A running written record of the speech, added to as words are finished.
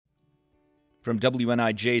From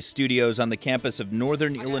WNIJ studios on the campus of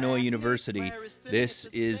Northern Illinois University, this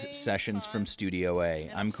is Sessions from Studio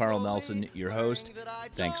A. I'm Carl Nelson, your host.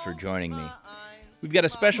 Thanks for joining me. We've got a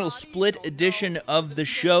special split edition of the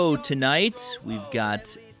show tonight. We've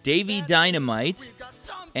got Davey Dynamite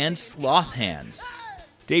and Sloth Hands.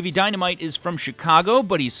 Davey Dynamite is from Chicago,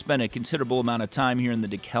 but he's spent a considerable amount of time here in the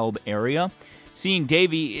DeKalb area. Seeing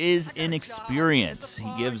Davey is an experience. He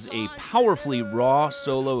gives a powerfully raw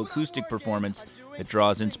solo acoustic performance that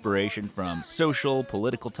draws inspiration from social,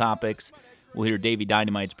 political topics. We'll hear Davey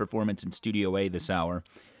Dynamite's performance in Studio A this hour.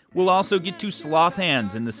 We'll also get to Sloth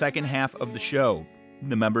Hands in the second half of the show.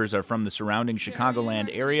 The members are from the surrounding Chicagoland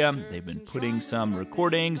area. They've been putting some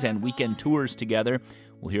recordings and weekend tours together.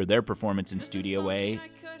 We'll hear their performance in Studio A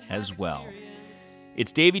as well.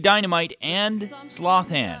 It's Davey Dynamite and Sloth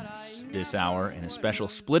Hands this hour in a special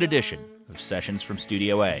split edition of Sessions from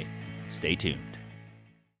Studio A. Stay tuned.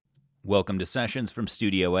 Welcome to Sessions from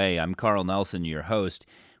Studio A. I'm Carl Nelson, your host.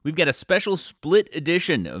 We've got a special split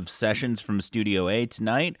edition of Sessions from Studio A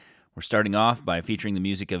tonight. We're starting off by featuring the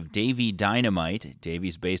music of Davey Dynamite.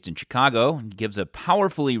 Davey's based in Chicago and gives a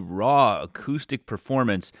powerfully raw acoustic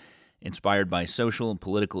performance inspired by social and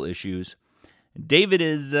political issues. Davey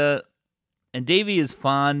is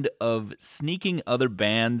fond of sneaking other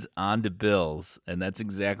bands onto bills, and that's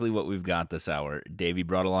exactly what we've got this hour. Davey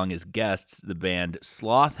brought along as guests the band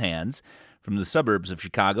Sloth Hands from the suburbs of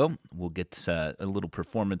Chicago. We'll get a little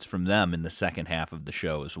performance from them in the second half of the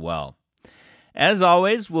show as well. As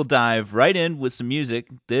always, we'll dive right in with some music.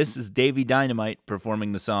 This is Davey Dynamite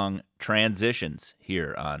performing the song Transitions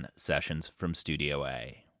here on Sessions from Studio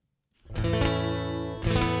A.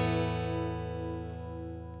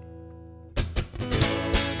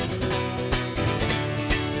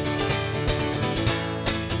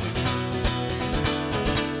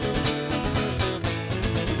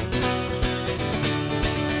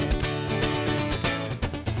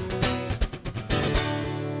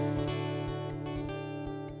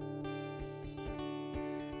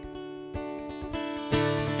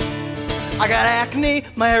 I got acne,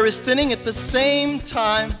 my hair is thinning at the same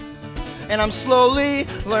time, and I'm slowly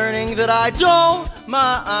learning that I don't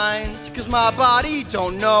mind, cause my body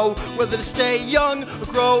don't know whether to stay young or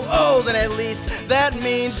grow old, and at least that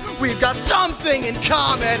means we've got something in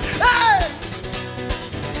common. Hey!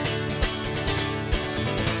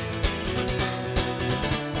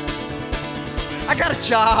 I got a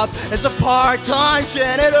job as a part-time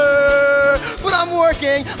janitor, but I'm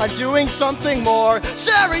working on doing something more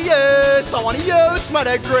serious. I want to use my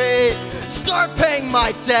degree, start paying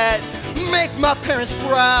my debt, make my parents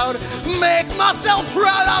proud, make myself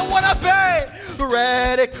proud. I want to be a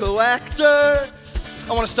Reddit collector.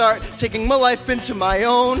 I want to start taking my life into my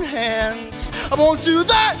own hands. I won't do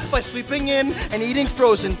that by sleeping in and eating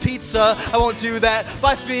frozen pizza. I won't do that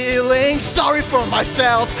by feeling sorry for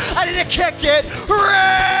myself. I need to kick it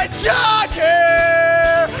rich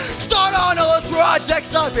here. Start on all those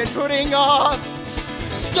projects I've been putting off.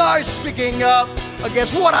 Start speaking up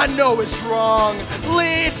against what I know is wrong.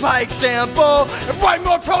 Lead by example and write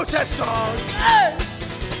more protest songs. Hey!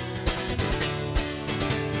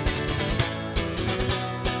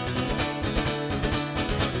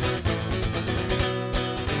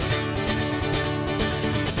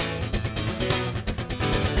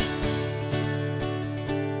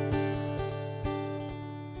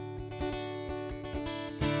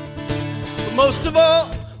 Most of all,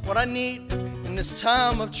 what I need in this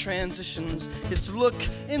time of transitions is to look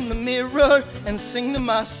in the mirror and sing to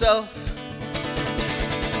myself.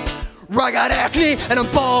 I got acne and I'm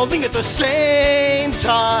balding at the same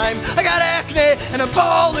time. I got acne and I'm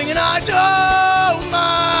balding and I don't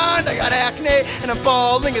mind. I got acne and I'm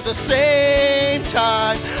balding at the same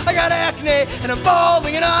time. I got acne and I'm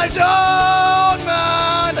balding and I don't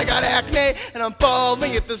mind. I got acne and I'm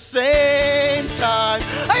balding at the same time.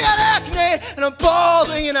 I got acne and I'm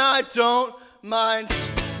balding and I don't mind.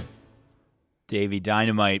 Davey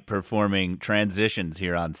Dynamite performing Transitions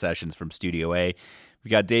here on Sessions from Studio A.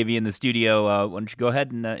 We've got Davey in the studio. Why don't you go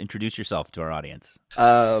ahead and introduce yourself to our audience?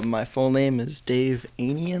 My full name is Dave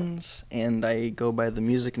Anians, and I go by the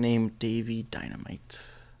music name Davey Dynamite.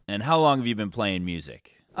 And how long have you been playing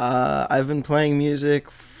music? I've been playing music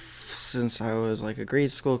since I was like a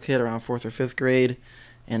grade school kid, around 4th or 5th grade,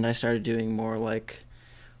 and I started doing more like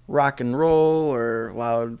rock and roll or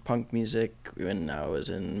loud punk music when I was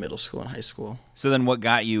in middle school and high school. So then what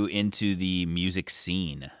got you into the music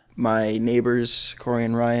scene? My neighbors, Corey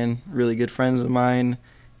and Ryan, really good friends of mine,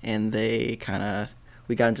 and we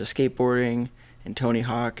got into skateboarding and Tony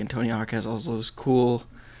Hawk has all those cool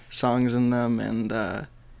songs in them, and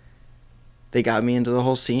they got me into the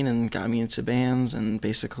whole scene and got me into bands, and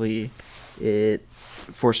basically it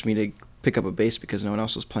forced me to pick up a bass because no one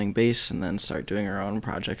else was playing bass, and then start doing our own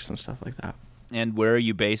projects and stuff like that. And where are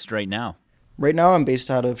you based right now? Right now I'm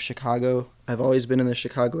based out of Chicago. I've always been in the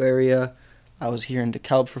Chicago area. I was here in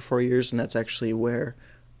DeKalb for 4 years, and that's actually where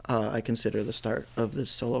I consider the start of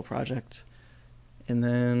this solo project. And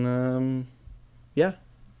then,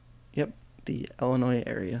 the Illinois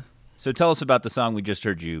area. So tell us about the song we just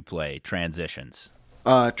heard you play, Transitions.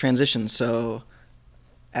 Transitions. So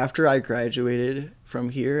after I graduated from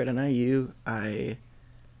here at NIU, I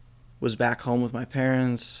was back home with my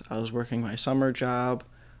parents. I was working my summer job.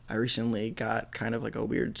 I recently got kind of like a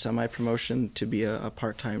weird semi-promotion to be a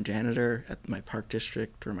part-time janitor at my park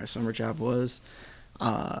district where my summer job was.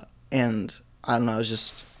 And I don't know, I was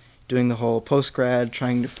just doing the whole post-grad,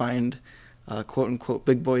 trying to find a quote-unquote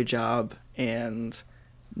big boy job and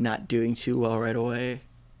not doing too well right away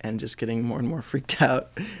and just getting more and more freaked out.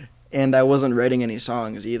 And I wasn't writing any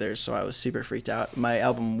songs either, so I was super freaked out. My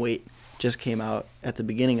album Wait just came out at the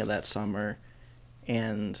beginning of that summer,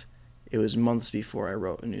 and it was months before I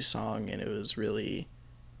wrote a new song, and it was really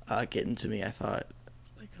getting to me. I thought,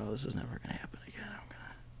 like, oh, this is never going to happen again.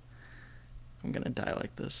 I'm gonna die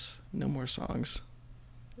like this. No more songs.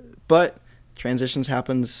 But Transitions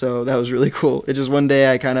happened, so that was really cool. It just one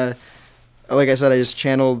day I kind of, like I said, I just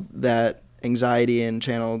channeled that anxiety and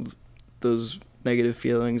channeled those negative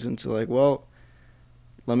feelings into like, well,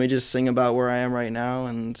 let me just sing about where I am right now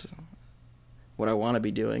and what I want to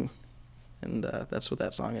be doing. And that's what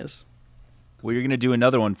that song is. Well, you're going to do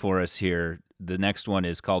another one for us here. The next one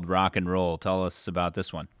is called Rock and Roll. Tell us about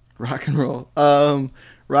this one. Rock and roll.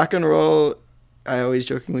 Rock and roll, I always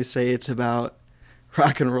jokingly say it's about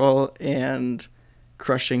rock and roll and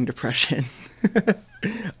crushing depression.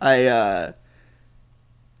 I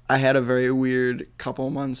had a very weird couple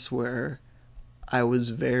months where my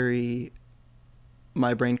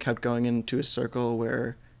brain kept going into a circle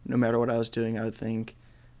where no matter what I was doing, I would think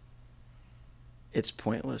it's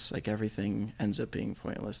pointless. Like everything ends up being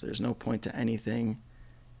pointless. There's no point to anything.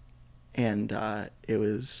 And it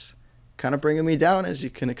was kind of bringing me down, as you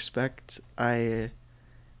can expect. I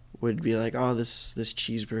would be like, oh, this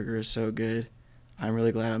cheeseburger is so good. I'm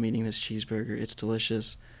really glad I'm eating this cheeseburger. It's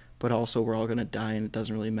delicious. But also we're all going to die and it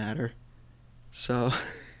doesn't really matter. So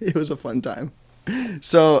it was a fun time.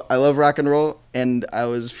 So I love rock and roll, and I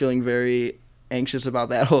was feeling very anxious about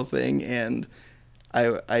that whole thing. And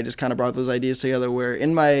I just kind of brought those ideas together where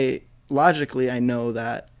logically I know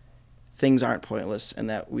that things aren't pointless and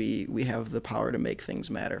that we have the power to make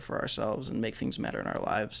things matter for ourselves and make things matter in our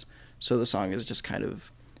lives. So the song is just kind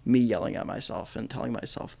of me yelling at myself and telling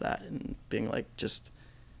myself that and being like, just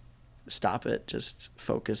stop it, just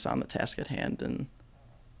focus on the task at hand and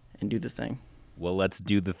do the thing. Well, let's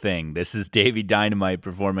do the thing. This is Davey Dynamite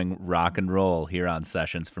performing Rock and Roll here on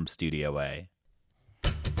Sessions from Studio A.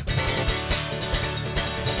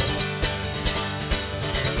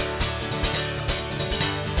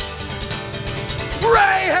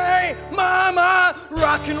 Ray, hey, mama,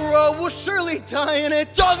 rock and roll will surely die and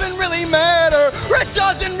it doesn't really matter. It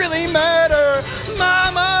doesn't really matter.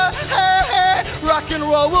 Mama, hey, hey, rock and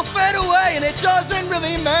roll will fade away and it doesn't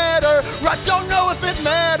really matter. I don't know if it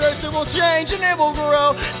matters. It will change and it will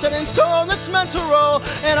grow. Set in stone that's meant to roll,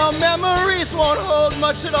 and our memories won't hold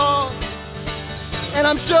much at all. And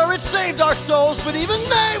I'm sure it saved our souls, but even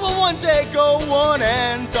they will one day go one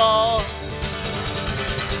and all.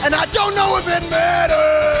 And I don't know if it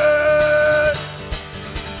matters.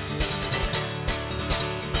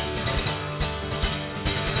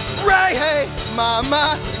 Ray, hey,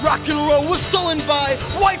 mama, rock and roll was stolen by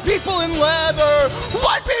white people in leather.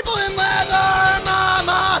 White people in leather,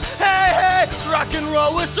 mama, hey, hey. Rock and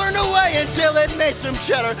roll was turned away until it made some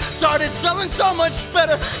cheddar. Started selling so much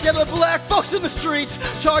better. Yeah, the black folks in the streets,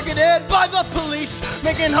 targeted by the police,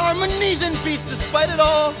 making harmonies and beats despite it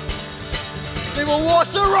all. They will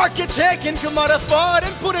watch their art get taken, commodified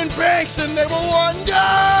and put in banks, and they will wonder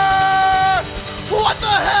what the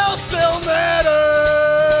hell still matters.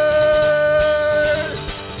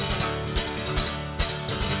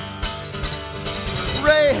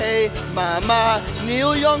 Ray, hey, mama,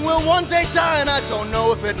 Neil Young will one day die, and I don't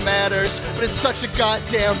know if it matters, but it's such a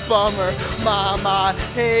goddamn bummer. Mama,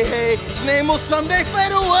 hey, hey, his name will someday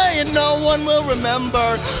fade away, and no one will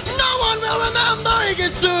remember. No one will remember. He can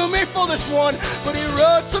sue me for this one, but he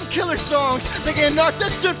wrote some killer songs, making art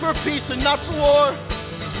that stood for peace and not for war.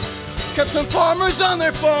 Kept some farmers on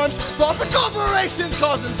their farms, fought the corporations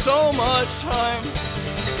causing so much harm.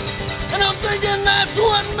 And I'm thinking that's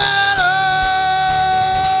what matters.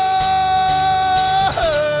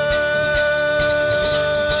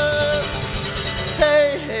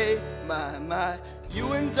 my.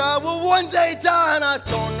 You and I will one day die, and I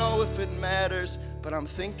don't know if it matters, but I'm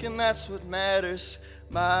thinking that's what matters.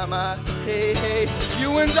 My, hey, hey.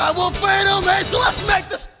 You and I will fade away, so let's make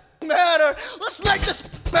this matter. Let's make this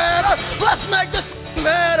matter. Let's make this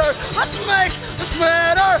matter. Let's make this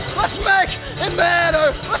matter. Let's make it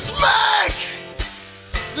matter. Let's make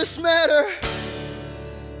this matter.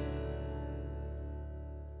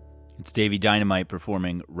 It's Davey Dynamite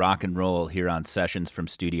performing Rock and Roll here on Sessions from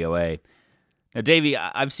Studio A. Now, Davey,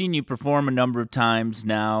 I've seen you perform a number of times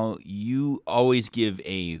now. You always give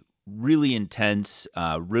a really intense,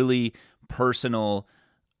 really personal,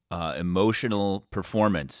 emotional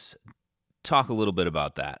performance. Talk a little bit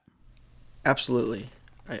about that. Absolutely.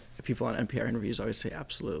 People on NPR interviews always say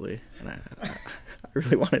absolutely, and I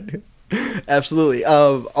really want to do absolutely.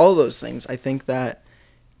 All of those things. I think that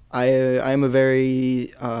I'm a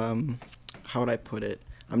very, how would I put it?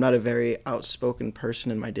 I'm not a very outspoken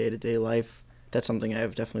person in my day-to-day life. That's something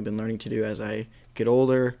I've definitely been learning to do as I get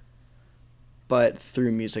older. But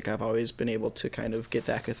through music, I've always been able to kind of get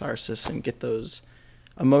that catharsis and get those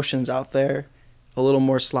emotions out there. A little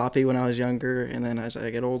more sloppy when I was younger, and then as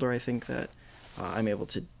I get older, I think that I'm able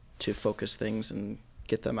to focus things and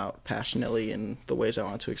get them out passionately in the ways I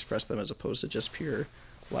want to express them, as opposed to just pure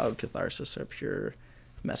loud catharsis or pure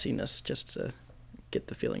messiness just to get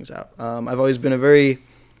the feelings out. I've always been a very,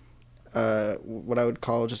 what I would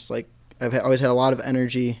call just like, I've always had a lot of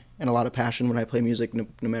energy and a lot of passion when I play music, no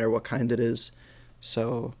matter what kind it is.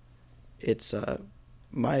 So it's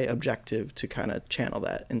my objective to kind of channel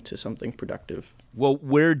that into something productive. Well,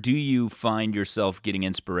 where do you find yourself getting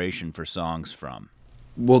inspiration for songs from?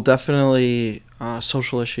 Well, definitely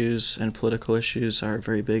social issues and political issues are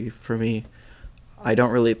very big for me. I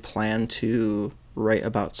don't really plan to write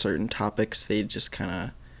about certain topics. They just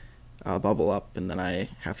kind of bubble up, and then I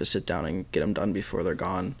have to sit down and get them done before they're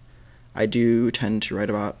gone. I do tend to write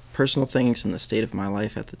about personal things and the state of my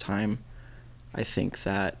life at the time. I think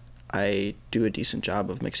that I do a decent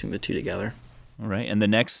job of mixing the two together. All right, and the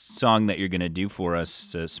next song that you're going to do for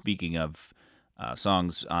us, speaking of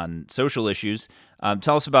songs on social issues,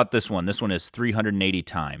 tell us about this one. This one is 380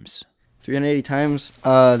 Times. 380 Times,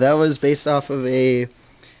 that was based off of a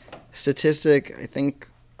statistic, I think,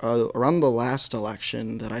 around the last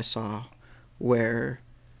election that I saw, where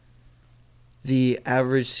the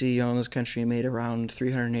average CEO in this country made around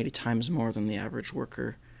 380 times more than the average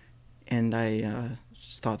worker. And I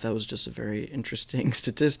thought that was just a very interesting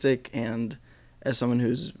statistic. And as someone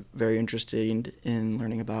who's very interested in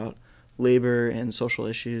learning about labor and social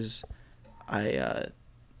issues, I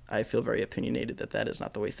feel very opinionated that that is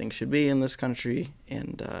not the way things should be in this country.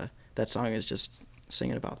 And that song is just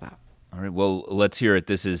singing about that. All right, well, let's hear it.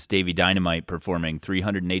 This is Davey Dynamite performing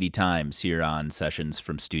 380 Times here on Sessions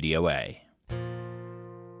from Studio A.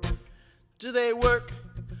 Do they work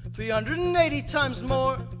 380 times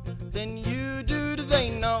more than you do? Do they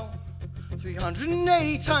know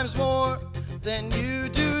 380 times more than you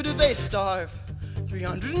do? Do they starve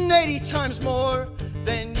 380 times more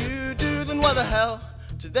than you do? Then why the hell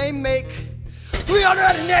do they make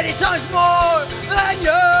 380 times more than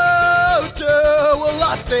you do? Well,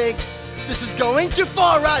 I think this is going too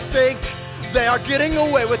far. I think they are getting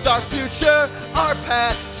away with our future, our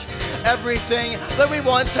past, everything that we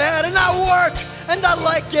once had. And I work and I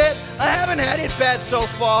like it. I haven't had it bad so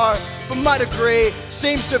far, but my degree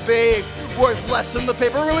seems to be worth less than the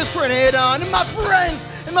paper it was printed on. And my friends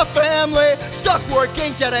and my family stuck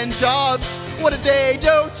working dead-end jobs. What did they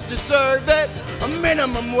do to deserve it? A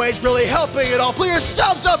minimum wage really helping it all. Pull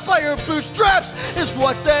yourselves up by your bootstraps is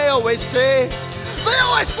what they always say. They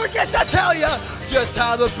always forget to tell you just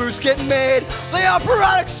how the boots get made. They are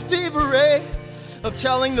products of thievery, of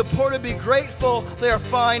telling the poor to be grateful. They are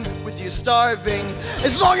fine with you starving,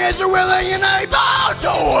 as long as they're willing and able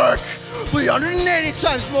to work 380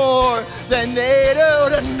 times more than they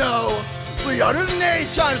do to know.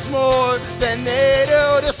 380 times more than they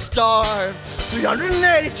do to starve.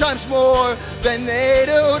 380 times more than they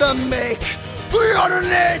do to make.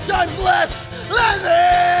 380 times less than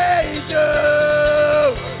they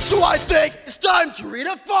do. So I think it's time to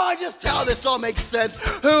redefine just how this all makes sense.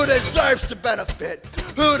 Who deserves to benefit?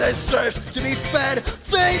 Who deserves to be fed?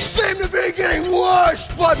 Things seem to be getting worse,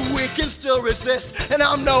 but we can still resist. And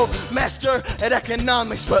I'm no master at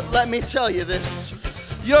economics, but let me tell you this.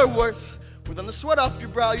 Your worth, more than the sweat off your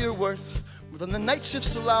brow, your worth, more than the night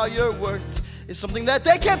shifts allow, your worth is something that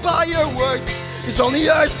they can't buy. Your worth is only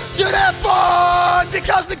yours to define,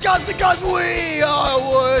 because we are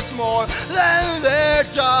worth more than their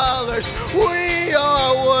dollars. We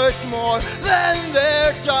are worth more than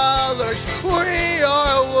their dollars. We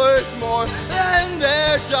are worth more than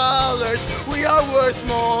their dollars. dollars. We are worth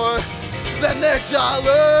more than their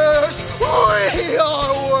dollars. We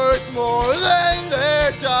are worth more than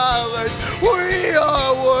their dollars. We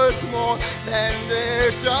are worth more than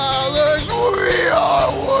their dollars. We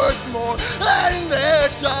are worth more than their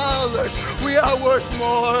dollars. We are worth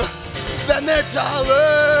more than their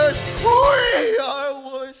dollars. We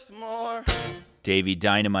are worth more. Davey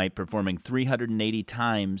Dynamite performing 380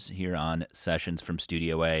 times here on Sessions from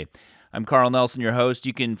Studio A. I'm Carl Nelson, your host.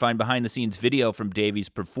 You can find behind-the-scenes video from Davey's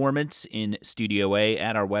performance in Studio A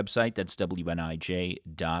at our website. That's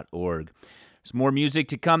WNIJ.org. There's more music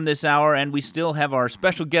to come this hour, and we still have our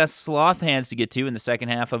special guest Sloth Hands to get to in the second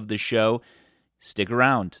half of the show. Stick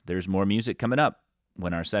around. There's more music coming up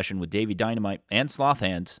when our session with Davey Dynamite and Sloth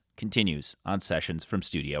Hands continues on Sessions from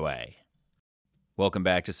Studio A. Welcome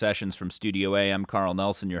back to Sessions from Studio A. I'm Carl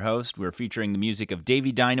Nelson, your host. We're featuring the music of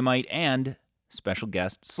Davey Dynamite and special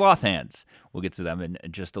guest Sloth Hands. We'll get to them in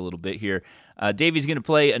just a little bit here. Davey's going to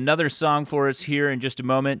play another song for us here in just a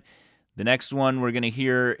moment. The next one we're going to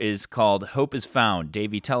hear is called Hope is Found.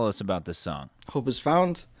 Davey, tell us about this song. Hope is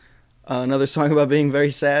Found. Another song about being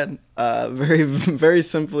very sad. Very, very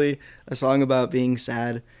simply, a song about being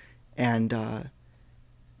sad and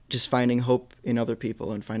just finding hope in other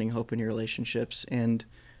people and finding hope in your relationships. And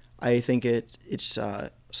I think it's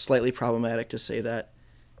slightly problematic to say that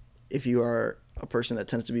if you are a person that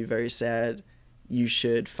tends to be very sad, you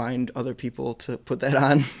should find other people to put that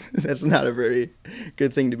on. That's not a very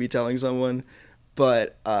good thing to be telling someone,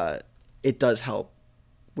 but it does help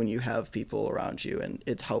when you have people around you, and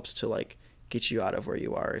it helps to like get you out of where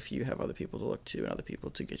you are if you have other people to look to and other people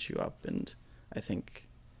to get you up. And I think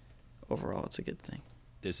overall it's a good thing.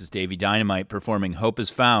 This is Davey Dynamite performing Hope is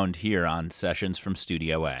Found here on Sessions from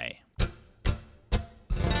Studio A.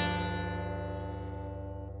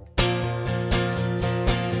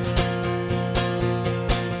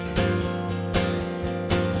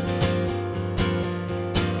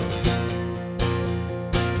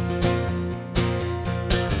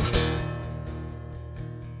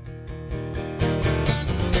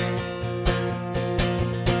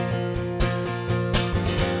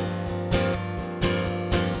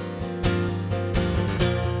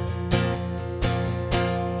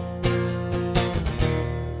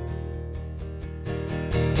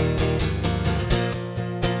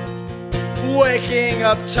 Waking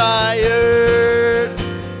up tired,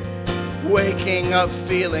 waking up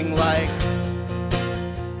feeling like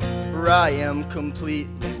I am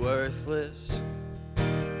completely worthless.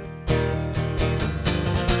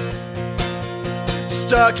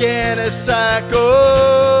 Stuck in a cycle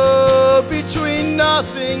between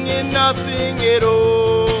nothing and nothing at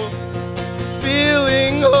all,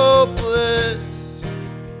 feeling hopeless.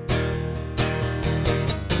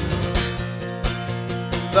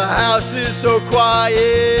 The house is so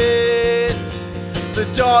quiet, the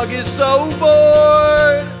dog is so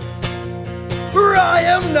bored. I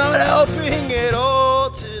am not helping at all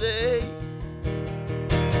today.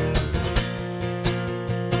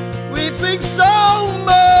 Weeping so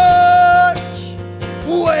much,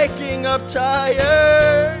 waking up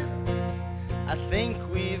tired. I think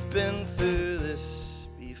we've been through this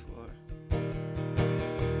before.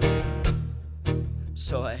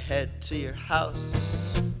 So I head to your house,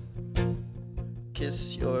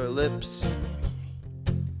 kiss your lips,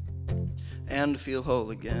 and feel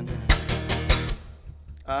whole again.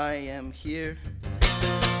 I am here,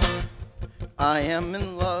 I am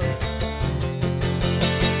in love,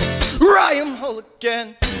 I am whole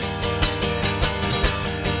again.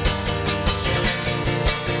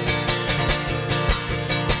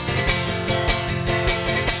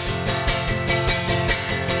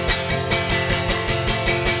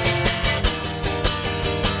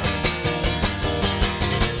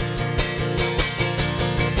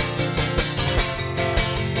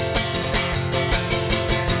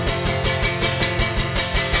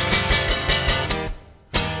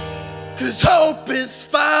 'Cause hope is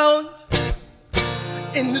found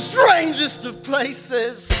in the strangest of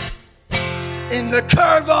places, in the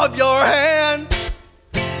curve of your hand,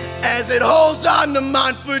 as it holds on to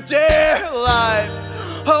mine for dear life.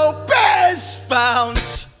 Hope is found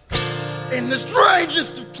in the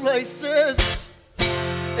strangest of places,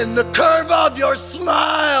 in the curve of your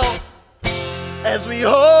smile, as we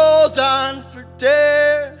hold on for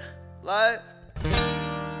dear life.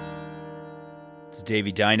 It's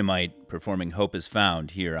Davey Dynamite performing Hope is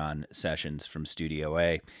Found here on Sessions from Studio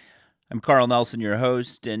A. I'm Carl Nelson, your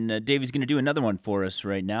host, and Davey's going to do another one for us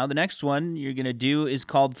right now. The next one you're going to do is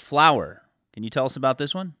called Flower. Can you tell us about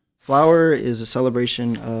this one? Flower is a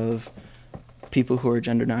celebration of people who are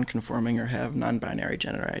gender nonconforming or have non-binary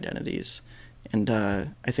gender identities. And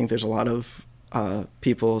I think there's a lot of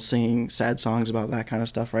people singing sad songs about that kind of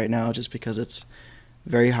stuff right now, just because it's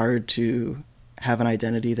very hard to have an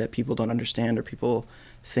identity that people don't understand or people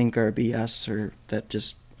think are BS or that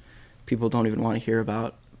just people don't even want to hear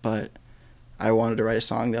about. But I wanted to write a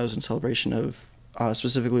song that was in celebration of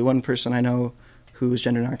specifically one person I know who is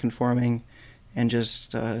gender nonconforming, and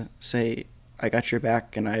just say, I got your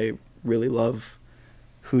back and I really love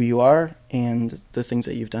who you are and the things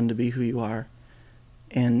that you've done to be who you are.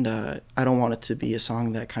 And I don't want it to be a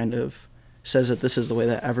song that kind of says that this is the way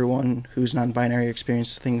that everyone who's non-binary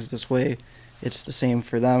experiences things this way. It's the same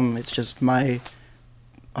for them. It's just my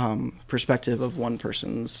perspective of one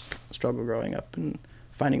person's struggle growing up and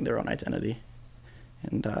finding their own identity.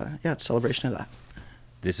 And it's a celebration of that.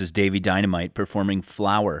 This is Davey Dynamite performing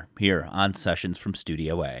Flower here on Sessions from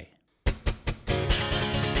Studio A.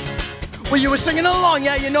 Well, you were singing along,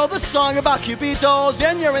 yeah, you know the song about Cupid dolls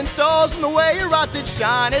and your installs and the way your art did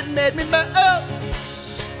shine, it made me melt.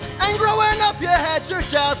 And growing up, you had your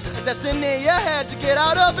doubts, a destiny you had to get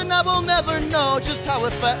out of, and I will never know just how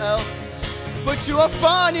it felt. But you are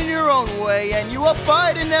fine in your own way, and you are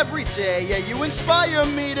fighting every day. Yeah, you inspire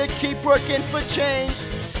me to keep working for change.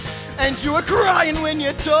 And you were crying when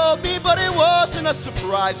you told me, but it wasn't a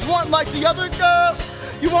surprise. You weren't like the other girls,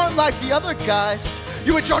 you weren't like the other guys.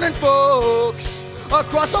 You were joining folks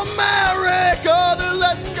across America. They're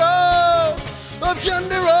letting go of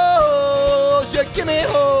gender roles. You give me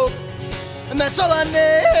hope, and that's all I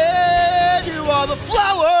need. You are the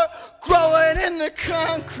flower growing in the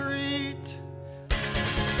concrete.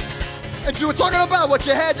 And you were talking about what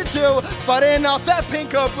you had to do, fighting off that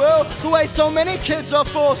pink or blue, the way so many kids are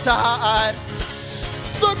forced to hide.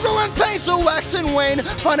 The growing pains of wax and wane,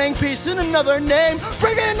 finding peace in another name,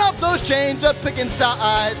 breaking up those chains of picking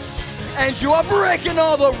sides. And you are breaking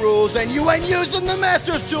all the rules, and you ain't using the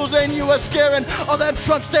master's tools, and you are scaring all them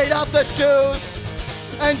trunks stayed out the shoes.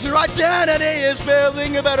 And your identity is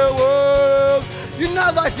building a better world. You're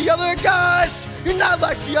not like the other guys, you're not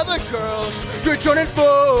like the other girls. You're joining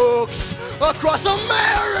folks across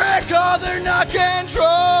America. They're not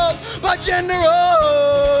controlled by gender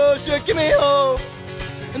roles. You give me hope,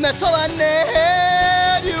 and that's all I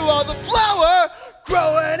need. You are the flower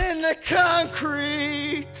growing in the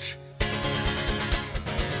concrete.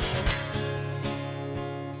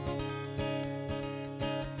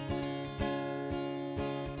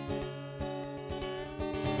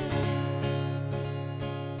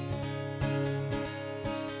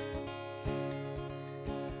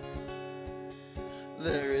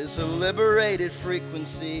 There is a liberated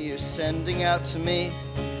frequency you're sending out to me.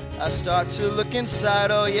 I start to look inside,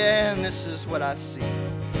 oh yeah, and this is what I see.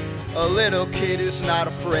 A little kid who's not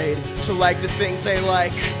afraid to like the things they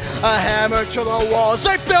like. A hammer to the walls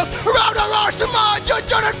they built around our hearts and minds. You're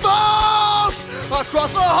turning folks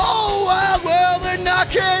across the whole world. Well, they're not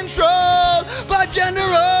controlled by gender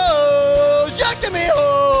roles. You give me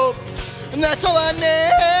hope, and that's all I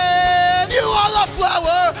need. You are the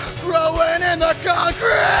flower growing in the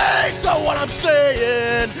concrete. So what I'm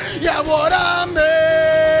saying, yeah, what I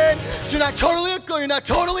mean, you're not totally a girl, you're not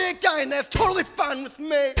totally a guy, and that's totally fine with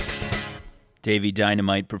me. Davey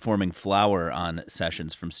Dynamite performing Flower on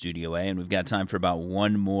Sessions from Studio A, and we've got time for about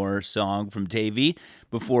one more song from Davey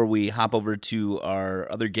before we hop over to our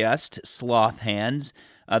other guest, Sloth Hands.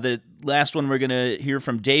 The last one we're going to hear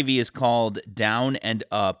from Davey is called Down and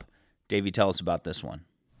Up. Davey, tell us about this one.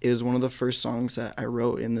 It was one of the first songs that I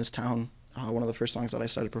wrote in this town, one of the first songs that I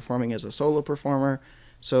started performing as a solo performer.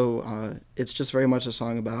 So it's just very much a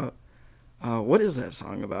song about, what is that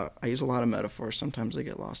song about? I use a lot of metaphors. Sometimes I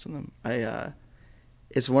get lost in them.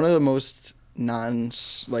 It's one of the most non-direct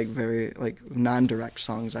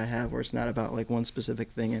songs I have, where it's not about like one specific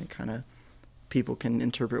thing, and kind of people can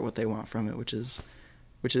interpret what they want from it, which is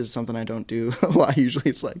something I don't do a lot. Usually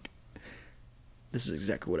it's like, this is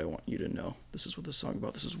exactly what I want you to know. This is what this song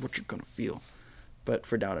about. This is what you're gonna feel. But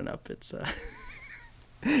for Down and Up, it's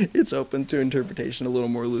it's open to interpretation a little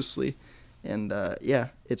more loosely, and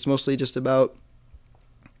it's mostly just about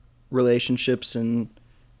relationships and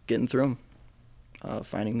getting through them,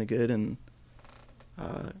 finding the good and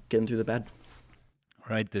getting through the bad. All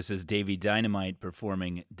right, this is Davey Dynamite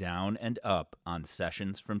performing Down and Up on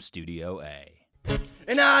Sessions from Studio A.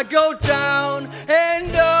 And I go down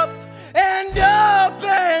and up and up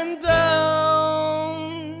and down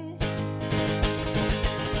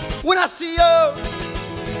when I see you.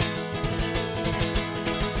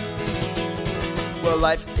 Well,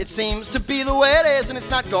 life, it seems to be the way it is, and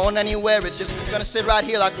it's not going anywhere. It's just gonna sit right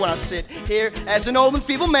here like when I sit here. As an old and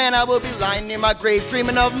feeble man, I will be lying near my grave,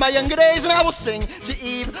 dreaming of my younger days, and I will sing to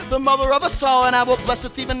Eve, the mother of us all, and I will bless the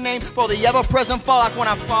thieving name for the ever-present fall. Like when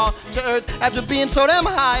I fall to earth after being so damn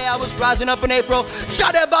high, I was rising up in April,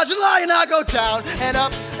 shot dead by July, and I go down and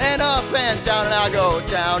up and up and down, and I go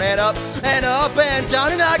down and up and up and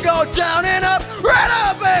down, and I go down and up, right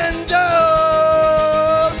up and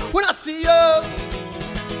down. When I see you,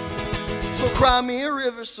 so cry me a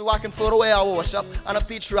river so I can float away. I'll wash up on a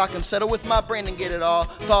beach where I can settle with my brain and get it all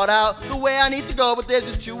thought out the way I need to go. But there's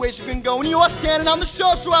just two ways you can go, and you are standing on the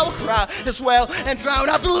shore. So I will cry as well and drown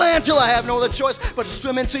out the land till I have no other choice but to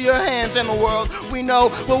swim into your hands. And the world we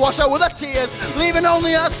know will wash out with our tears, leaving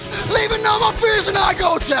only us, leaving all my fears. And I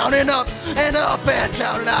go down and up and up and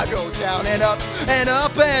down, and I go down and up and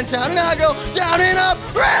up and down, and I go down and up,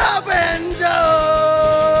 right up and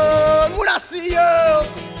down. When I see you,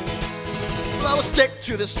 I will stick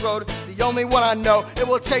to this road, the only one I know. It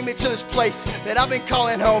will take me to this place that I've been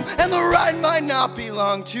calling home. And the ride might not be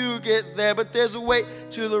long to get there, but there's a weight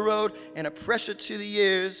to the road and a pressure to the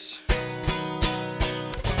years.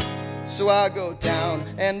 So I go down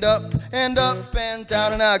and up and up and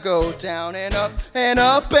down, and I go down and up and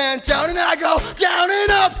up and down, and I go down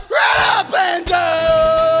and up, right up and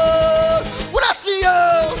down. When I see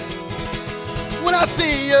you, when I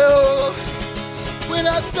see you, when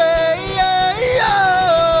I say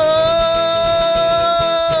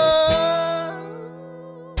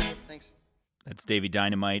Thanks. That's Davey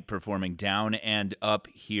Dynamite performing Down and Up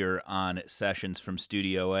here on Sessions from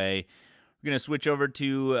Studio A. We're going to switch over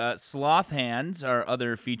to Sloth Hands, our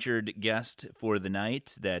other featured guest for the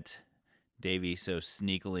night that Davey so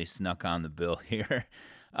sneakily snuck on the bill here.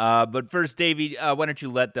 But first, Davey, why don't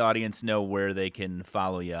you let the audience know where they can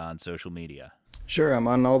follow you on social media? Sure, I'm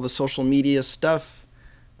on all the social media stuff.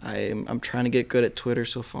 I'm trying to get good at Twitter,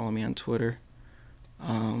 so follow me on Twitter.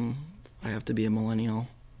 I have to be a millennial.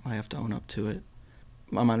 I have to own up to it.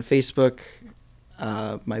 I'm on Facebook.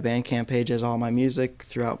 My Bandcamp page has all my music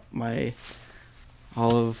throughout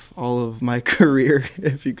all of my career,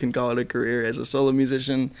 if you can call it a career, as a solo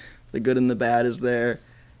musician. The good and the bad is there.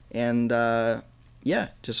 And yeah,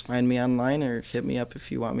 just find me online or hit me up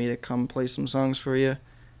if you want me to come play some songs for you.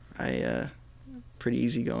 Pretty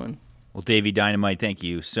easy going. Well, Davey Dynamite, thank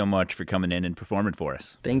you so much for coming in and performing for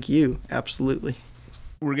us. Thank you. Absolutely.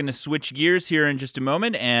 We're going to switch gears here in just a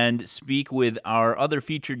moment and speak with our other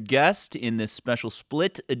featured guest in this special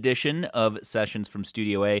split edition of Sessions from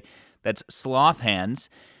Studio A. That's Sloth Hands.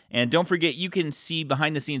 And don't forget, you can see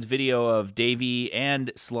behind-the-scenes video of Davey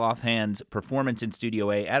and Sloth Hands' performance in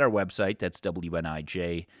Studio A at our website. That's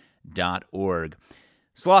WNIJ.org.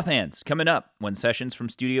 Sloth Hands, coming up when Sessions from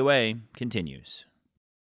Studio A continues.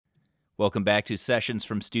 Welcome back to Sessions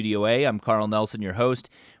from Studio A. I'm Carl Nelson, your host.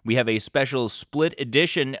 We have a special split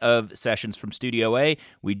edition of Sessions from Studio A.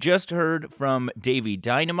 We just heard from Davey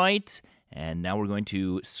Dynamite, and now we're going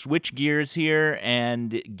to switch gears here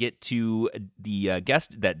and get to the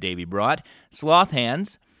guest that Davey brought, Sloth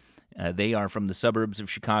Hands. They are from the suburbs of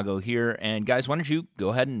Chicago here. And guys, why don't you go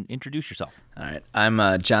ahead and introduce yourself? All right.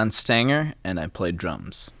 I'm John Stanger, and I play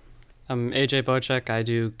drums. I'm AJ Bocek. I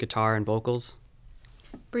do guitar and vocals.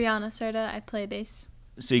 Brianna Serta, I play bass.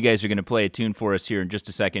 So you guys are going to play a tune for us here in just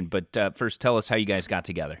a second, but first tell us how you guys got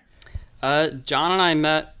together. John and I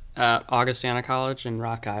met at Augustana College in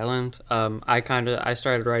Rock Island. I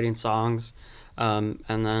started writing songs, and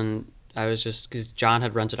then I was just, because John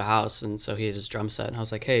had rented a house, and so he had his drum set, and I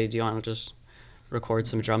was like, hey, do you want to just record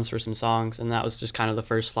some drums for some songs? And that was just kind of the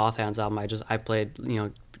first Sloth Hands album. I played,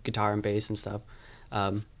 guitar and bass and stuff.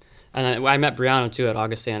 And I met Brianna too at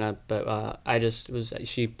Augustana, but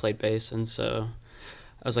she played bass, and so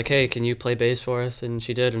I was like, hey, can you play bass for us? And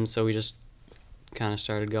she did, and so we just kind of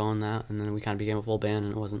started going that, and then we kind of became a full band,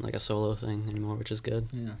 and it wasn't like a solo thing anymore, which is good.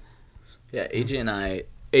 Yeah,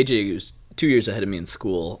 AJ was 2 years ahead of me in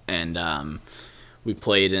school, and we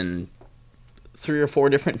played in 3 or 4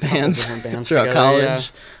 different bands, throughout together,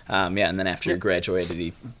 college. Yeah. And then after he graduated,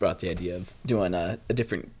 he brought the idea of doing a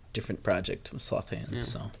different project with Sloth Hands. Yeah.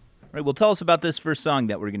 So. All right, well, tell us about this first song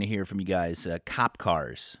that we're going to hear from you guys, Cop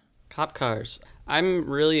Cars. Cop Cars. I'm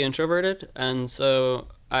really introverted, and so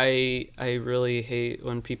I really hate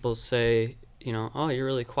when people say, oh, you're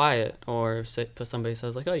really quiet, or somebody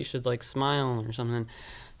says, like, oh, you should, like, smile or something.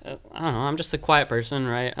 I don't know, I'm just a quiet person,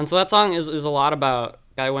 right? And so that song is a lot about,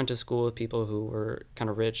 I went to school with people who were kind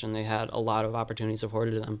of rich, and they had a lot of opportunities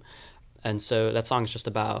afforded to them. And so that song is just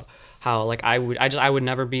about how like I would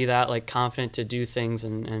never be that like confident to do things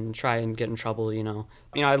and try and get in trouble, you know.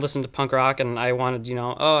 I listened to punk rock and I wanted, you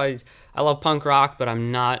know, I love punk rock, but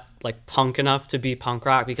I'm not like punk enough to be punk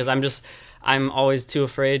rock because I'm always too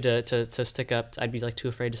afraid to stick up. I'd be like too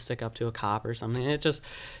afraid to stick up to a cop or something.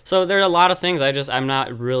 So there are a lot of things I'm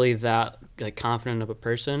not really that like confident of a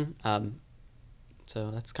person.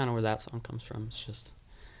 So that's kind of where that song comes from. It's just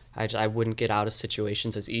I wouldn't get out of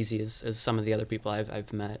situations as easy as some of the other people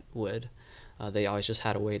I've met would. They always just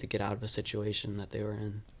had a way to get out of a situation that they were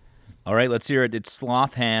in. All right, let's hear it. It's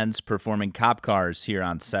Sloth Hands performing Cop Cars here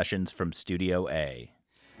on Sessions from Studio A.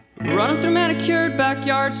 Running through manicured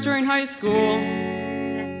backyards during high school,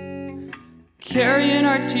 carrying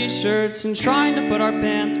our t-shirts and trying to put our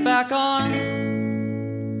pants back on.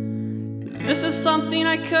 This is something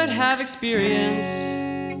I could have experienced,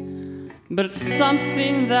 but it's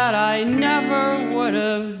something that I never would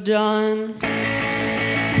have done.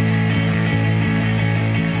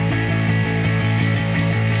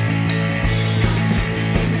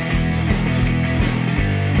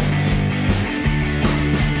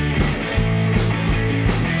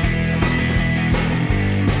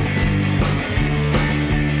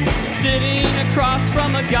 Across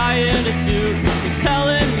from a guy in a suit who's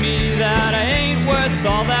telling me that I ain't worth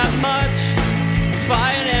all that much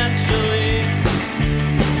financially.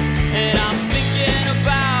 And I'm thinking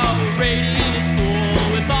about raiding his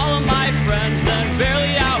pool with all of my friends, then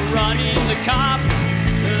barely outrunning the cops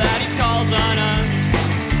that he calls on us.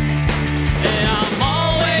 And I'm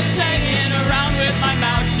always hanging around with my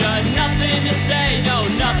mouth shut, nothing to say, no,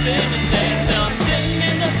 nothing to say, till I'm sitting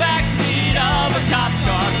in the backseat of a cop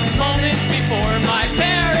car, moments before my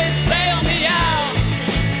parents bail me out.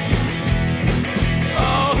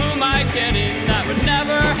 Oh, who am I kidding? That would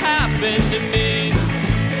never happen to me.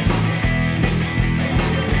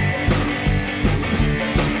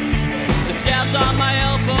 The scabs on my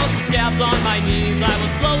elbows, the scabs on my knees, I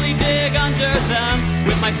will slowly dig under them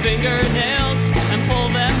with my fingernails and pull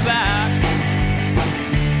them back.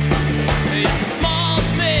 It's a small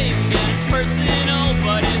thing and it's personal,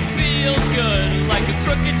 but it feels good, like a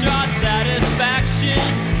crooked jaw satisfaction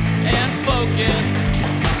and focus.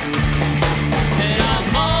 And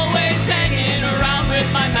I'm always hanging around with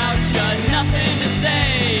my mouth shut, nothing to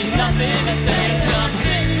say, till I'm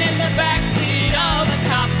sitting in the backseat of a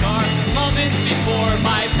cop car, moments before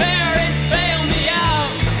my parents bail me out.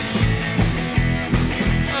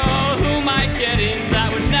 Oh, who am I kidding? That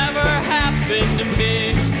would never happen to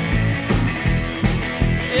me.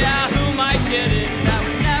 Yeah, who am I kidding? That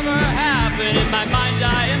would never happen. In my mind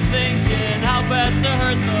I am thinking how best to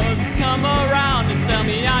hurt those who come around and tell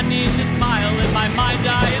me I need to smile. In my mind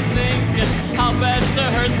I am thinking how best to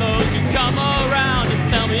hurt those who come around and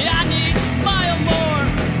tell me I need to smile more.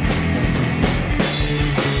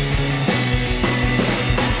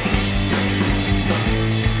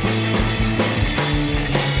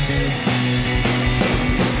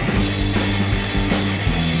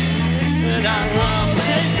 And I'm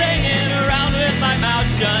always hanging around with my mouth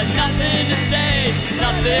shut, nothing to say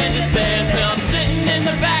until I'm sitting in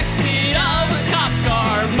the backseat of a cop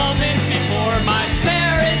car, moments before my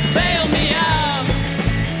parents bail me out.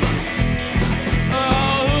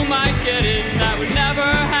 Oh, who am I kidding? That would never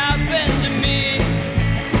happen to me.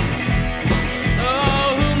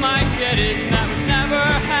 Oh, who am I kidding? That would never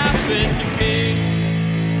happen to me.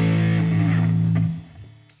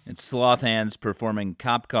 It's Sloth Hands performing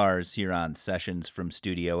Cop Cars here on Sessions from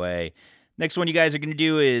Studio A. Next one you guys are going to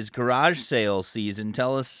do is Garage Sale Season.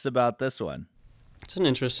 Tell us about this one. It's an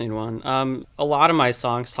interesting one. A lot of my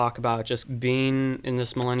songs talk about just being in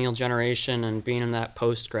this millennial generation and being in that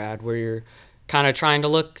post-grad where you're kind of trying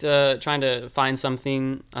to find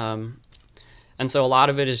something. And so a lot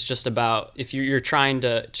of it is just about if you're trying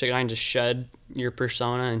to shed your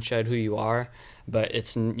persona and shed who you are, but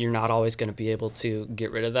you're not always going to be able to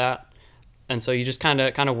get rid of that. And so you just kind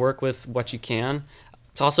of work with what you can.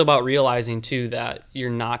 It's also about realizing too that you're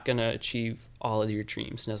not going to achieve all of your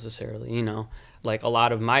dreams necessarily, you know. Like a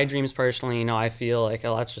lot of my dreams personally, you know, I feel like,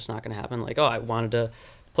 oh, that's just not going to happen. Like, oh, I wanted to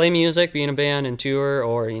play music, be in a band and tour,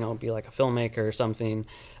 or, you know, be like a filmmaker or something.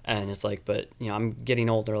 And it's like, but, you know, I'm getting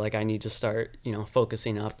older, like I need to start, you know,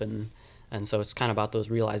 focusing up. And so it's kind of about those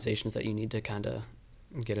realizations that you need to kind of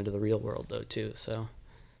get into the real world though too, so.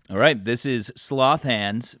 All right, this is Sloth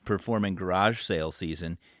Hands performing Garage Sale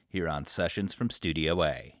Season here on Sessions from Studio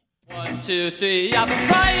A. 1, 2, 3, I've been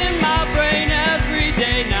frying my brain every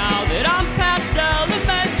day now that I'm past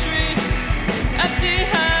elementary.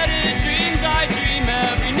 Empty-headed dreams I dream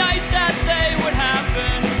every night that they would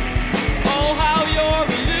happen. Oh, how your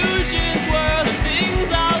illusions were the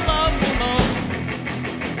things I love the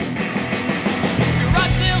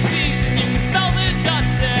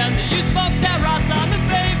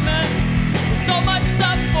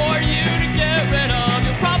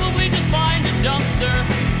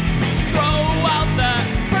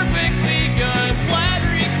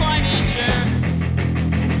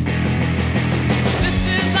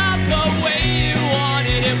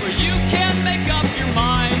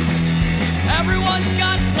everyone's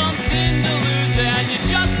got something to lose and you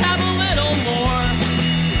just have a little more.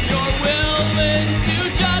 You're willing to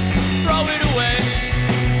just throw it away.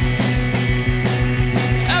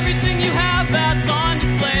 Everything you have that's on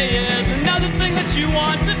display is another thing that you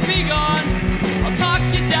want to be gone. I'll talk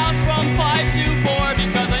you down from 5 to 4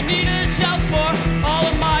 because I need a shelf for all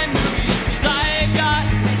of my movies, cause I got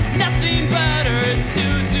nothing better to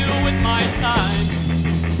do with my time.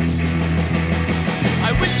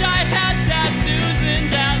 I wish I had tattoos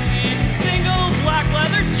and at least a single black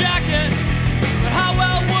leather jacket, but how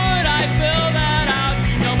well would I fill that out?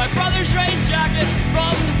 You know, my brother's rain jacket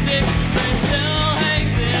from the 6th grade still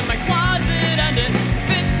hangs in my closet and it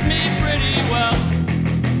fits me pretty well.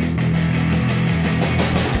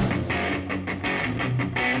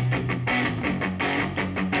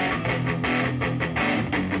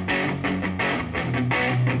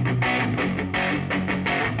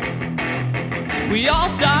 We all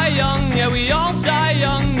die young, yeah, we all die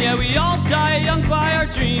young, yeah, we all die young by our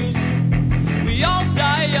dreams. We all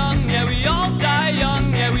die young, yeah, we all die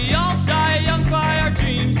young, yeah, we all die young by our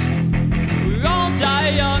dreams. We all die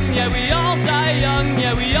young, yeah, we all die young,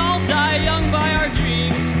 yeah, we all die young by our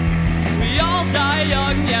dreams. We all die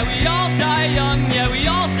young, yeah, we all die young, yeah, we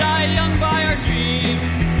all die young by our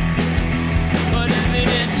dreams. But isn't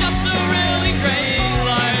it just a really great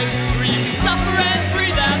life where you can suffer and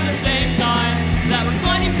breathe at the same time? That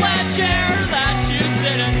reclining plaid chair that you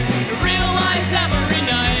sit in, to realize every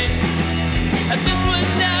night that this was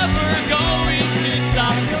never going to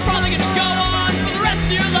stop. It's probably gonna go on for the rest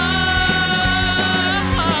of your life.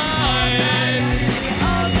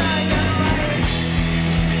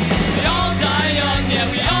 We all die young,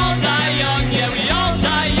 yeah, we all die young, yeah, we all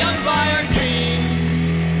die young by our dreams.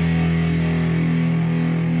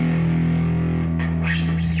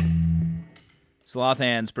 Sloth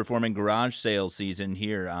Hands performing Garage Sales Season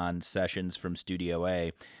here on Sessions from Studio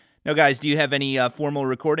A. Now, guys, do you have any formal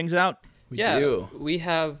recordings out? We do. We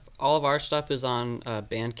have all of our stuff is on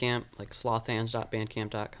Bandcamp, like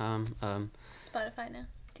slothhands.bandcamp.com. Spotify now.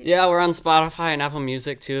 too. Yeah, we're on Spotify and Apple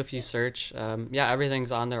Music too if you search. Yeah,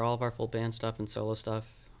 everything's on there, all of our full band stuff and solo stuff.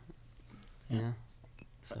 Yeah.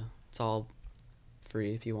 So it's all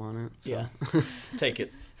free if you want it. So. Yeah. Take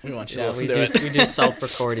it. We want you to Yeah, listen we to do, it. we do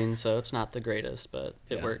self-recording, so it's not the greatest, but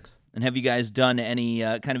it Yeah. works. And have you guys done any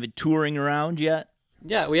kind of a touring around yet?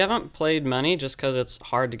 Yeah, we haven't played many just because it's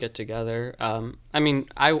hard to get together. I mean,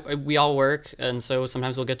 we all work, and so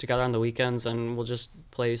sometimes we'll get together on the weekends and we'll just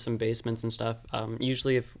play some basements and stuff.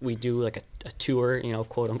 Usually if we do like a tour, you know,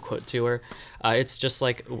 quote unquote tour, it's just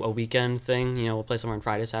like a weekend thing. You know, we'll play somewhere on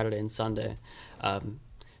Friday, Saturday, and Sunday.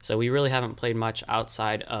 So we really haven't played much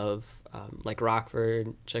outside of like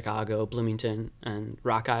Rockford, Chicago, Bloomington, and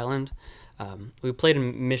Rock Island. We played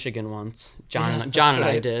in Michigan once. John and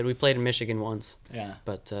I did. We played in Michigan once. Yeah.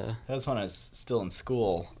 But That was when I was still in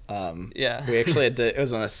school. Yeah. We actually had to.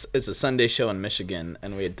 It's a Sunday show in Michigan,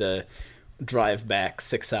 and we had to drive back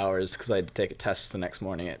 6 hours because I had to take a test the next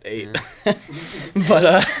morning at 8. Yeah.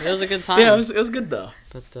 But it was a good time. yeah, it was good though.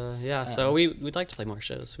 But yeah, so we'd like to play more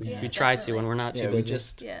shows. We try to when we're not too Yeah,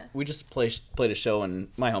 busy. we just played a show in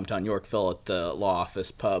my hometown Yorkville at the Law Office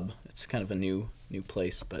Pub. It's kind of a new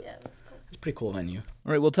place, but Yeah, that's cool. it's a pretty cool venue.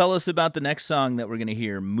 All right, well, tell us about the next song that we're going to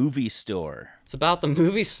hear, Movie Store. It's about the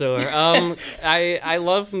movie store. I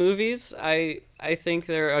love movies. I think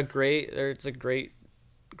they're it's a great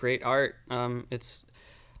art. It's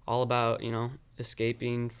all about, you know,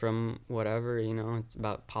 escaping from whatever, you know. It's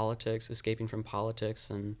about politics, escaping from politics,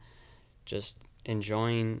 and just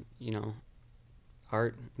enjoying, you know,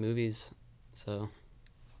 art, movies. So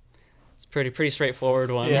it's pretty straightforward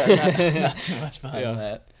one. Yeah, not too much behind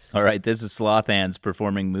that. All right, this is Sloth Hands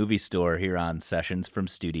performing Movie Store here on Sessions from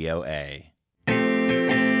Studio A.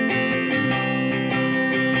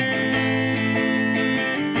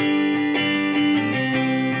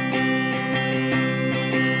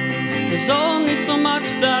 There's only so much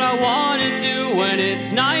that I want to do when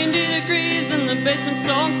it's 90 degrees and the basement's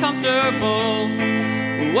so uncomfortable.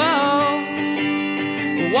 Whoa,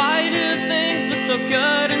 why do things look so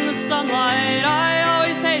good in the sunlight? I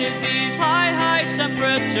always hated these high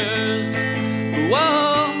temperatures.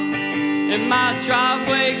 Whoa, and my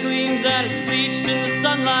driveway gleams and it's bleached in the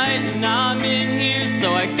sunlight, and now I'm in here,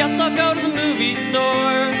 so I guess I'll go to the movie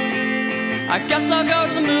store. I guess I'll go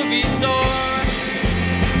to the movie store.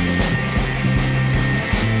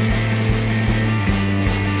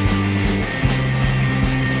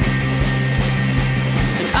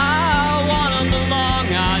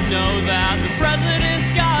 I know that the president's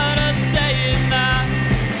got us saying that.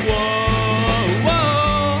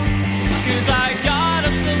 Whoa, 'cause I got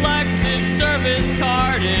a selective service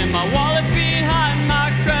card in my wallet behind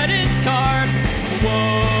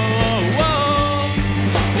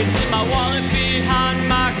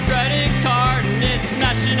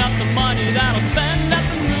money that I'll spend at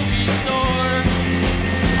the movie store.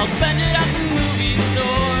 I'll spend it at the movie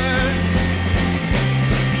store.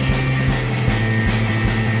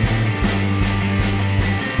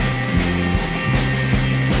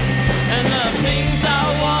 And the things I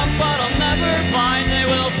want but I'll never find, they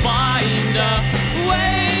will find a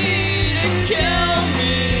way to kill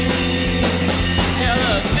me. Yeah,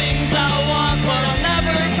 the things I want but I'll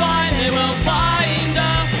never find, they will find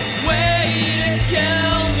a way to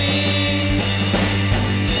kill me.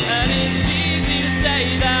 And it's easy to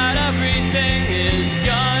say that everything is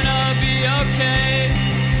gonna be okay.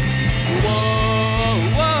 Whoa,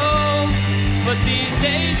 whoa, but these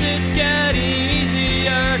days it's getting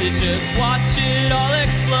easier to just watch it all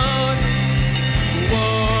explode.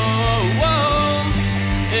 Whoa, whoa,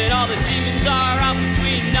 and all the demons are out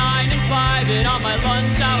between 9 and 5, and on my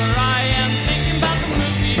lunch hour I am thinking about the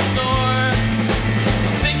movie store.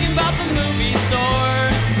 I'm thinking about the movie store.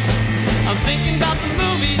 I'm thinking about the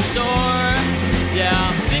movie store. Yeah,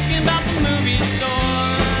 I'm thinking about the movie store.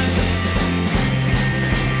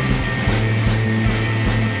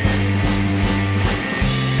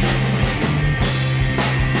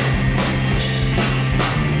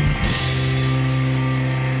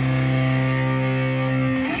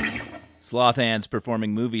 Sloth Hands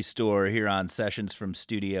performing Movie Store here on Sessions from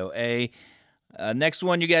Studio A. Next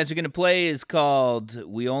one you guys are going to play is called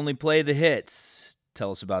We Only Play the Hits.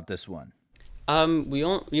 Tell us about this one. We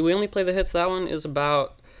only play the hits. That one is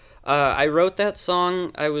about. I wrote that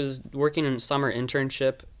song. I was working in a summer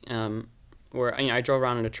internship, where I drove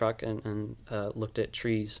around in a truck and looked at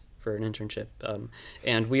trees for an internship.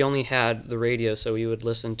 And we only had the radio, so we would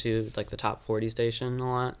listen to like the top 40 station a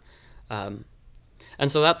lot. And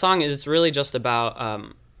so that song is really just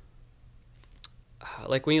about.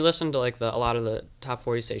 Like when you listen to like a lot of the top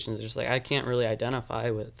 40 stations, it's just like I can't really identify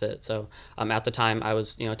with it. So at the time I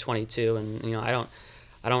was 22, and I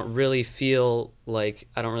don't really feel like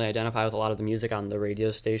I don't really identify with a lot of the music on the radio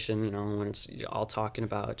station. When it's all talking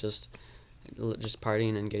about just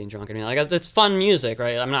partying and getting drunk. Like it's fun music,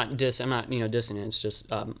 right? I'm not dissing it. It's just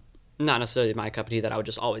not necessarily my cup of tea that I would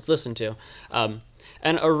just always listen to. And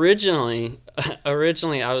originally it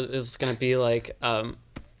was gonna be like.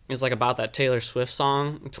 It's like about that Taylor Swift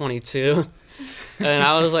song, 22. And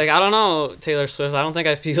I was like, I don't know, Taylor Swift, I don't think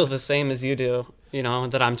I feel the same as you do,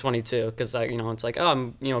 that I'm 22. Because, it's like, oh,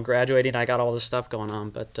 I'm, graduating, I got all this stuff going on.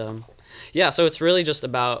 But, yeah, so it's really just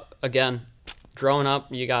about, again, growing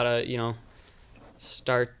up, you got to,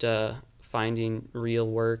 start finding real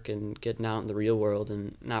work and getting out in the real world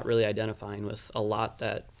and not really identifying with a lot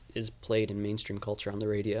that is played in mainstream culture on the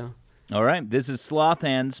radio. All right, this is Sloth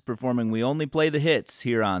Hands performing We Only Play the Hits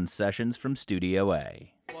here on Sessions from Studio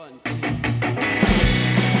A.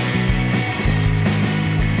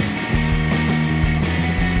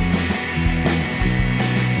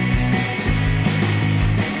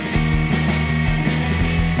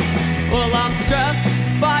 Well, I'm stressed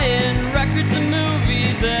buying records and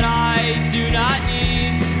movies that I do not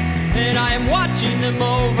need, and I am watching them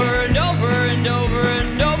over and over and over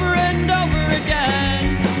and over and over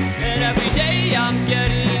again. And every day I'm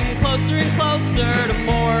getting closer and closer to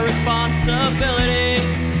more responsibility.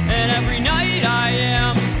 And every night I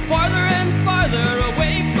am farther and farther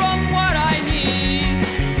away from what I need.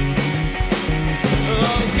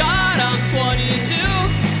 Oh God, I'm 22.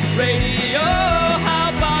 Radio,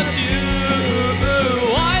 how about you?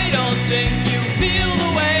 I don't think you feel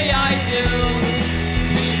the way I do.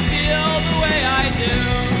 Do you feel the way I do?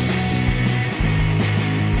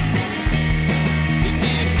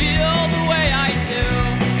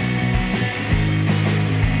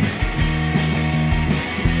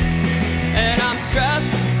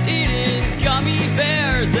 Stressed, eating gummy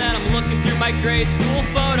bears, and I'm looking through my grade school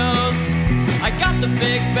photos. I got the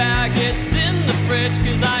big bag, it's in the fridge,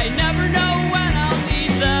 cause I never know when I'll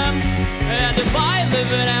need them. And if I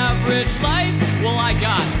live an average life, well I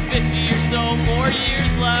got 50 or so more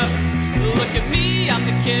years left. Look at me, I'm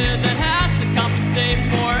the kid that has to compensate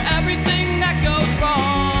for everything that goes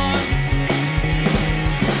wrong.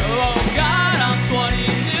 Oh God, I'm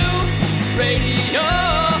 22, radio,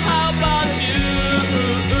 how about you?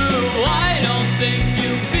 I don't think you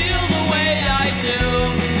feel the way I do.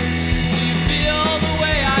 Do you feel the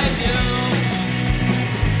way I do?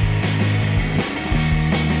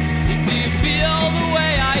 Do you feel the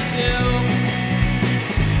way I do?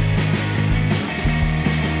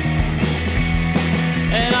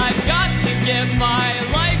 And I've got to get my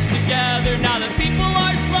life together now that people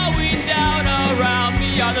are slowing down around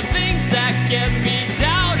me. Are the things that get me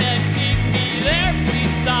down and keep me there.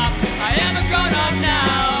 Please stop, I am a grown-up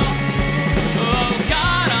now. Oh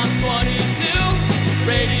God, I'm 22.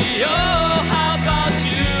 Radio,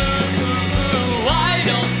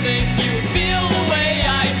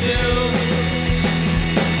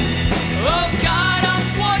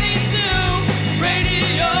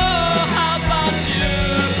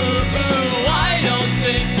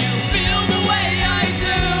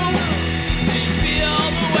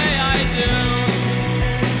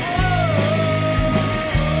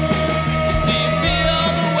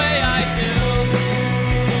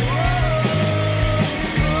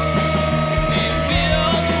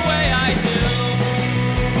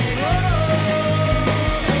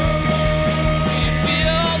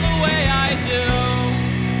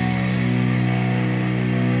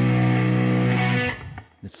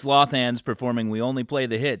 Sloth Hands performing We Only Play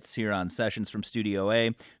the Hits here on Sessions from Studio A.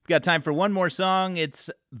 We've got time for one more song. It's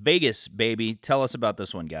Vegas, Baby. Tell us about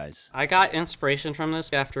this one, guys. I got inspiration from this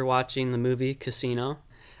after watching the movie Casino.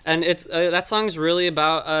 And it's that song's really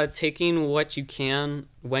about taking what you can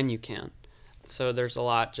when you can. So there's a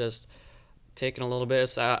lot just taking a little bit.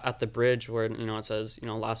 It's at the bridge where, it says,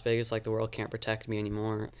 Las Vegas, like the world can't protect me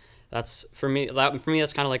anymore. That's for me.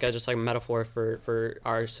 That's kind of like just like a metaphor for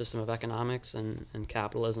our system of economics and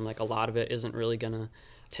capitalism. Like a lot of it isn't really gonna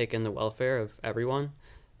take in the welfare of everyone.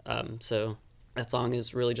 So that song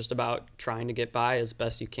is really just about trying to get by as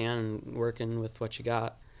best you can and working with what you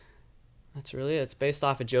got. That's really it. It's based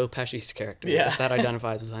off of Joe Pesci's character. Yeah. If that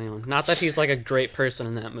identifies with anyone. Not that he's like a great person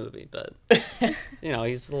in that movie, but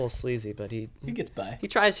he's a little sleazy, but he gets by. He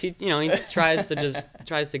tries to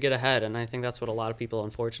get ahead, and I think that's what a lot of people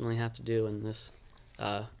unfortunately have to do in this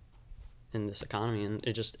economy and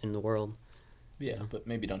just in the world. Yeah, but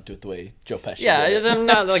maybe don't do it the way Joe Pesci did it. I'm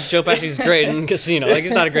not like Joe Pesci's great in Casino. Like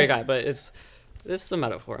he's not a great guy, but this is a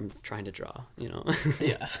metaphor I'm trying to draw,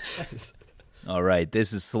 Yeah. All right,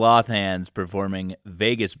 this is Sloth Hands performing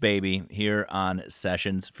Vegas Baby here on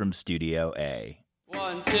Sessions from Studio A.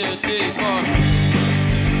 1, 2, 3, 4.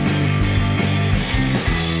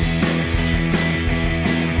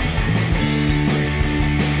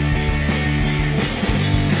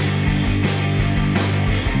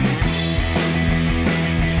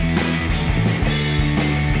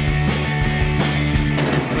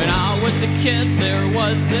 When I was a kid, there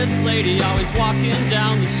was this lady always walking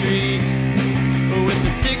down the street with a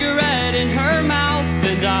cigarette in her mouth,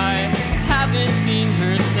 and I haven't seen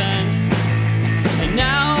her since. And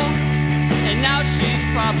now she's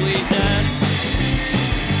probably dead.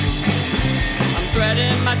 I'm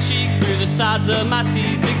threading my cheek through the sides of my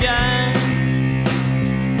teeth again.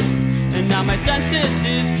 And now my dentist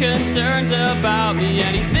is concerned about me,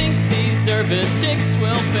 and he thinks these nervous tics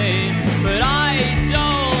will fade. But I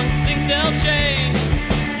don't think they'll change,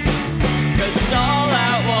 'cause it's all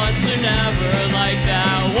at once or never, like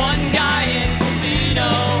that one guy in Casino.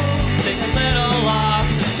 Take a little off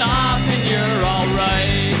the top and you're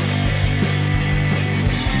alright.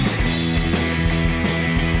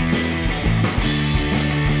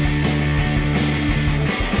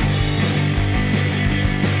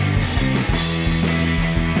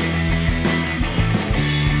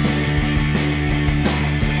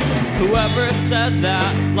 Whoever said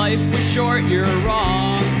that life was short, you're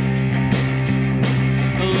wrong.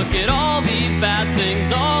 Look at all these bad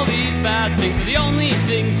things, all these bad things are the only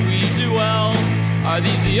things we do well. Are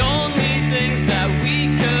these the only things that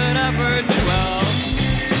we could ever do well?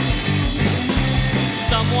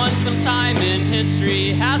 Someone sometime in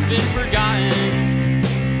history has been forgotten.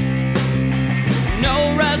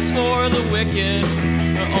 No rest for the wicked,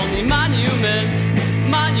 only monuments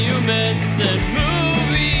and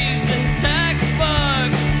movies and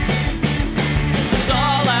textbooks. It's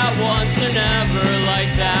all at once or never,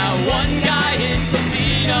 like that one guy in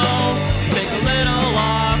Casino. Take a little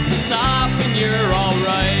off the top and you're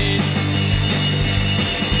alright.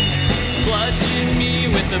 Bludgeon me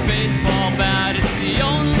with a baseball bat, it's the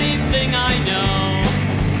only thing I know.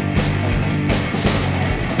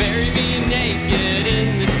 Bury me naked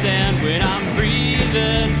in the sand when I'm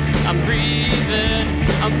breathing. I'm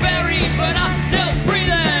buried but I'm still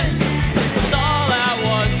breathing. It's all at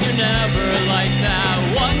once or never, like that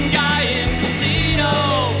one guy in Casino.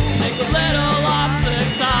 Take a little off the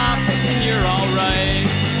top and you're alright.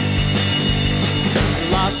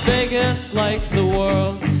 Las Vegas, like the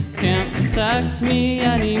world, can't protect me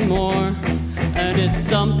anymore. And it's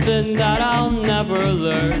something that I'll never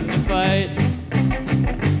learn to fight.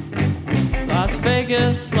 Las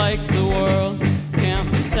Vegas, like the world,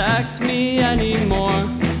 can't protect me anymore.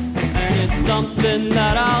 And it's something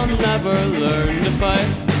that I'll never learn to fight.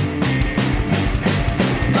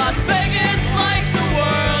 Las Vegas, like the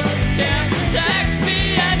world, can't protect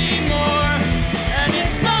me anymore. And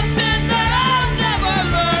it's something that I'll never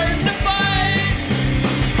learn to fight.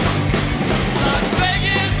 Las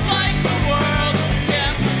Vegas, like the world,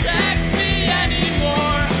 can't protect me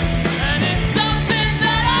anymore. And it's something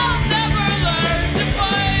that I'll never learn to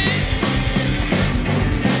fight.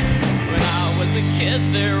 When I was a kid,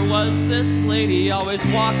 there was this lady always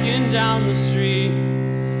walking down the street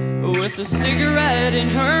with a cigarette in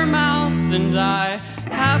her mouth, and I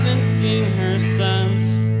haven't seen her since.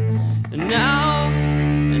 And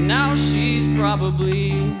now she's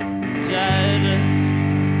probably dead.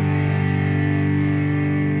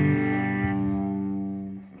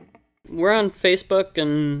 We're on Facebook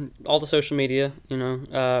and all the social media,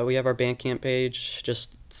 we have our Bandcamp page,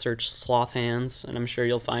 just search Sloth Hands, and I'm sure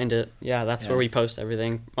you'll find it. Yeah, that's where we post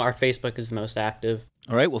everything. Our Facebook is the most active.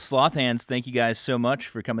 All right, well, Sloth Hands, thank you guys so much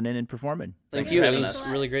for coming in and performing. Thank you. It was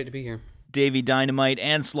really great to be here. Davey Dynamite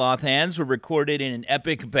and Sloth Hands were recorded in an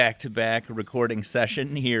epic back-to-back recording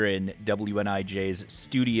session here in WNIJ's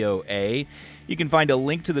Studio A. You can find a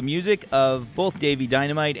link to the music of both Davey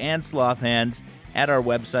Dynamite and Sloth Hands at our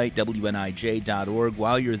website, WNIJ.org.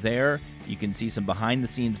 While you're there, you can see some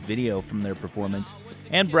behind-the-scenes video from their performance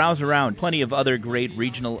and browse around. Plenty of other great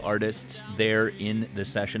regional artists there in the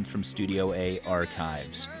Sessions from Studio A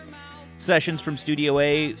archives. Sessions from Studio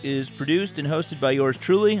A is produced and hosted by yours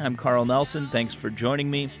truly. I'm Carl Nelson. Thanks for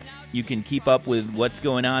joining me. You can keep up with what's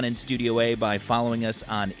going on in Studio A by following us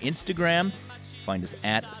on Instagram. Find us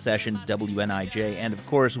at SessionsWNIJ. And, of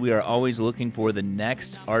course, we are always looking for the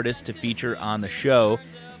next artist to feature on the show.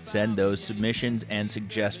 Send those submissions and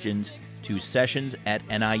suggestions to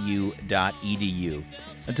sessions@niu.edu.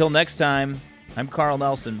 Until next time, I'm Carl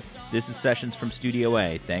Nelson. This is Sessions from Studio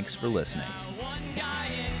A. Thanks for listening.